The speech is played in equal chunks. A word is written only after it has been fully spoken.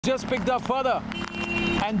Just picked up further,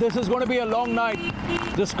 and this is going to be a long night.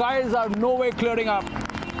 The skies are no way clearing up.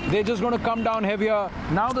 They're just going to come down heavier.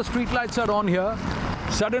 Now the street lights are on here.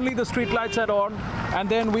 Suddenly the street lights are on, and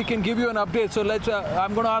then we can give you an update. So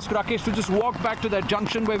I'm going to ask Rakesh to just walk back to that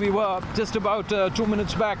junction where we were just about 2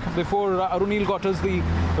 minutes back before Arunil got us the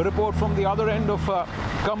report from the other end of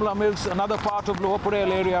Kamla Mills, another part of Lower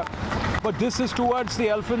Parel area. But this is towards the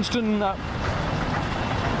Elphinstone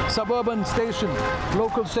suburban station,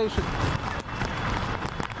 local station,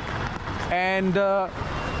 and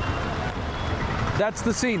that's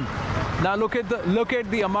the scene. Now look at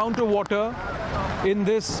the amount of water in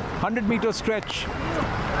this 100-meter stretch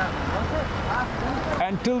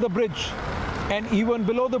until the bridge, and even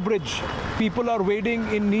below the bridge people are wading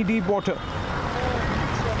in knee-deep water.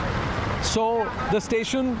 So the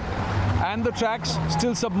station and the tracks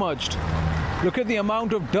still submerged. Look at the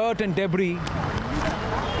amount of dirt and debris.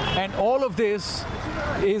 And all of this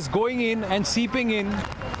is going in and seeping in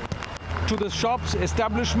to the shops,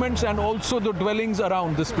 establishments, and also the dwellings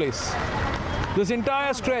around this place. This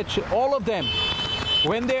entire stretch, all of them,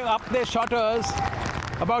 when they up their shutters,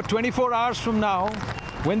 about 24 hours from now,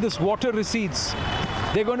 when this water recedes,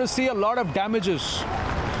 they're going to see a lot of damages.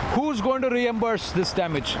 Who's going to reimburse this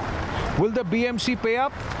damage? Will the BMC pay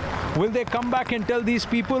up? Will they come back and tell these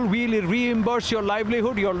people, we'll reimburse your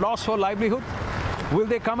livelihood, your loss for livelihood? Will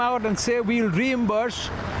they come out and say, we'll reimburse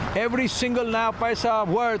every single paisa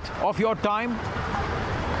worth of your time?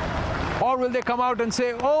 Or will they come out and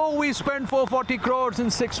say, oh, we spent 440 crores in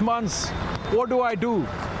 6 months. What do I do?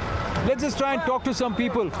 Let's just try and talk to some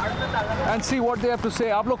people and see what they have to say.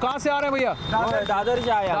 आप लोग कहाँ से आ रहे हैं भैया? दादर से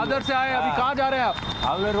आए हैं। दादर से आए, अभी कहाँ जा रहे हैं आप?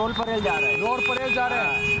 हम लोग रोड परेल जा रहे हैं। रोड परेल जा रहे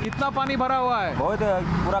हैं। कितना पानी भरा हुआ है? बहुत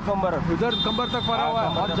पूरा कमर। उधर कमर तक भरा हुआ है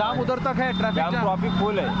और जाम उधर तक है, ट्रैफिक जाम। ट्रैफिक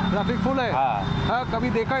फुल है। ट्रैफिक फुल है। हाँ, कभी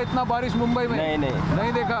देखा इतना बारिश मुंबई में?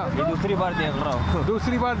 नहीं देखा। ये दूसरी बार देख रहा हूँ।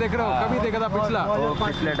 दूसरी बार देख रहा हूँ। कभी देखा था पिछला?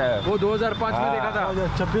 वो 2005 में देखा था।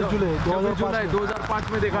 26 जुलाई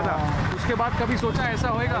 2005 में देखा था। उसके बाद कभी सोचा ऐसा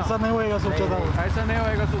होएगा? ऐसा नहीं होएगा सोचा था। ऐसा नहीं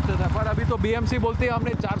होएगा सोचा था, पर अभी तो बीएमसी बोलते हैं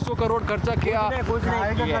हमने 400 करोड़ खर्चा किया। कुछ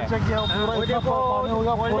नहीं खर्चा किया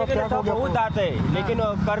बहुत आते हैं, लेकिन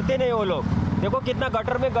करते नहीं वो लोग। देखो कितना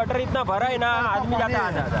गटर इतना भरा है ना, आदमी जाता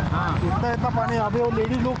है। इतना पानी। अभी वो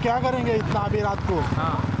लेडीज लोग क्या करेंगे इतना अभी रात को?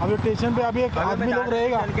 अभी स्टेशन पे अभी एक आदमी लोग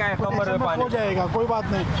रहेगा, हो जाएगा, कोई बात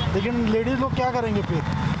नहीं, लेकिन लेडीज लोग क्या करेंगे फिर?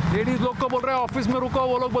 लेडीज लोग को बोल रहे हैं ऑफिस में रुको,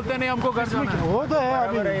 वो लोग बोलते हैं नहीं हमको घर में। वो तो है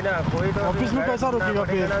अभी ऑफिस में कैसा रुकेगा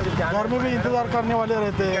फिर? घर में भी इंतजार करने वाले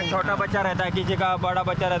रहते हैं। छोटा बच्चा रहता है, किसी का बड़ा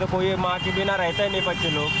बच्चा रहता है, कोई माँ के बिना रहता ही नहीं, बच्चे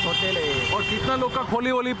लोग सोते नहीं। और कितना लोग का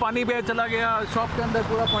खोली वोली पानी बह चला गया, शॉप के अंदर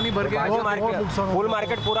पूरा पानी भर गया। फुल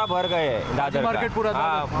मार्केट पूरा भर गए, दादर मार्केट पूरा,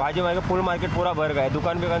 भाजी मार्केट फुल मार्केट पूरा भर गए,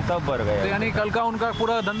 दुकान सब भर गए। यानी कल का उनका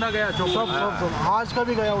पूरा धंधा गया, सब आज का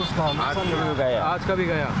भी गया, उसका आज का भी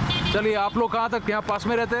गया। चलिए, आप लोग कहाँ तक यहाँ पास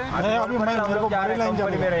में रहते हैं? अभी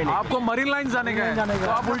आपको मरीन लाइन जाने का है, तो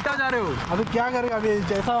आप उल्टा जा रहे हो। अभी क्या करेगा? अभी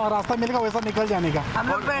जैसा रास्ता मिलेगा वैसा निकल जाने का। हम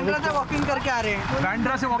लोग बैंड्रा से वॉकिंग करके आ रहे हैं।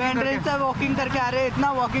 बैंड्रा से वॉकिंग करके आ रहे हैं।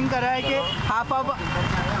 इतना वॉकिंग कर रहा है कि हाफ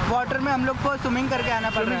वाटर में हम लोग को स्विमिंग करके आना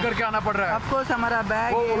पड़ रहा है। ऑफकोर्स हमारा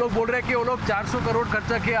बैग, वो लोग बोल रहे हैं कि वो लोग 400 करोड़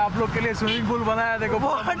खर्चा किया आप लोग के लिए, स्विमिंग पूल बनाया। देखो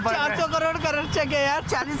 400 करोड़ खर्चा किया यार,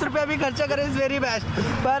 40 रुपया भी खर्चा करे इज वेरी बेस्ट,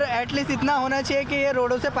 पर एटलीस्ट इतना होना चाहिए कि ये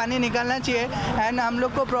रोडों से पानी निकालना चाहिए एंड हम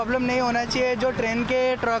लोग को प्रॉब्लम नहीं होना चाहिए। जो ट्रेन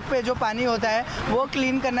के ट्रक पे जो पानी होता है वो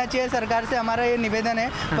क्लीन करना चाहिए। सरकार से हमारा ये निवेदन है,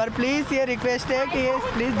 पर प्लीज़ ये रिक्वेस्ट है कि ये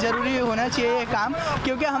प्लीज़ ज़रूरी होना चाहिए ये काम,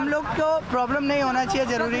 क्योंकि हम लोग को प्रॉब्लम नहीं होना चाहिए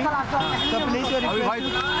ज़रूरी। तो प्लीज़ ये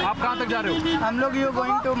रिक्वेस्ट। आप कहाँ तक जा रहे हो? हम लोग यू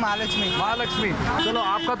गोइंग टू महालक्ष्मी। चलो,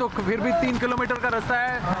 आपका तो फिर भी 3 किलोमीटर का रास्ता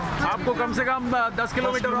है, आपको कम से कम 10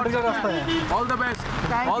 किलोमीटर और का रास्ता है। All the best,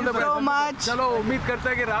 all the so much. चलो, उम्मीद करते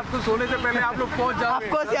हैं कि रात को सोने से पहले आप लोग पहुँच जाओगे।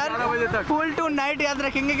 ऑफकोर्स यार, 12 बजे तक फुल टू नाइट याद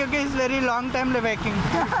रखेंगे, क्योंकि it's very long time living.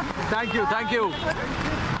 Thank you.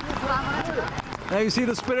 Now you see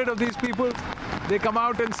the spirit of these people. They come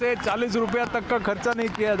out and say 40 रुपया तक का खर्चा नहीं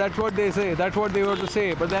किया. That's what they say. That's what they were to say.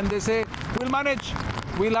 But then they say we'll manage.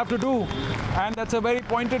 We'll have to do. And that's a very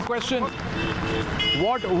pointed question.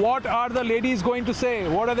 What are the ladies going to say?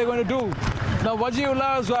 What are they going to do? Now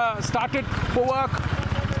Wajiullah has started for work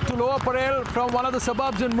to Lower Parel from one of the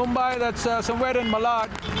suburbs in Mumbai. That's somewhere in Malad.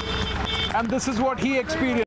 And this is what he experienced.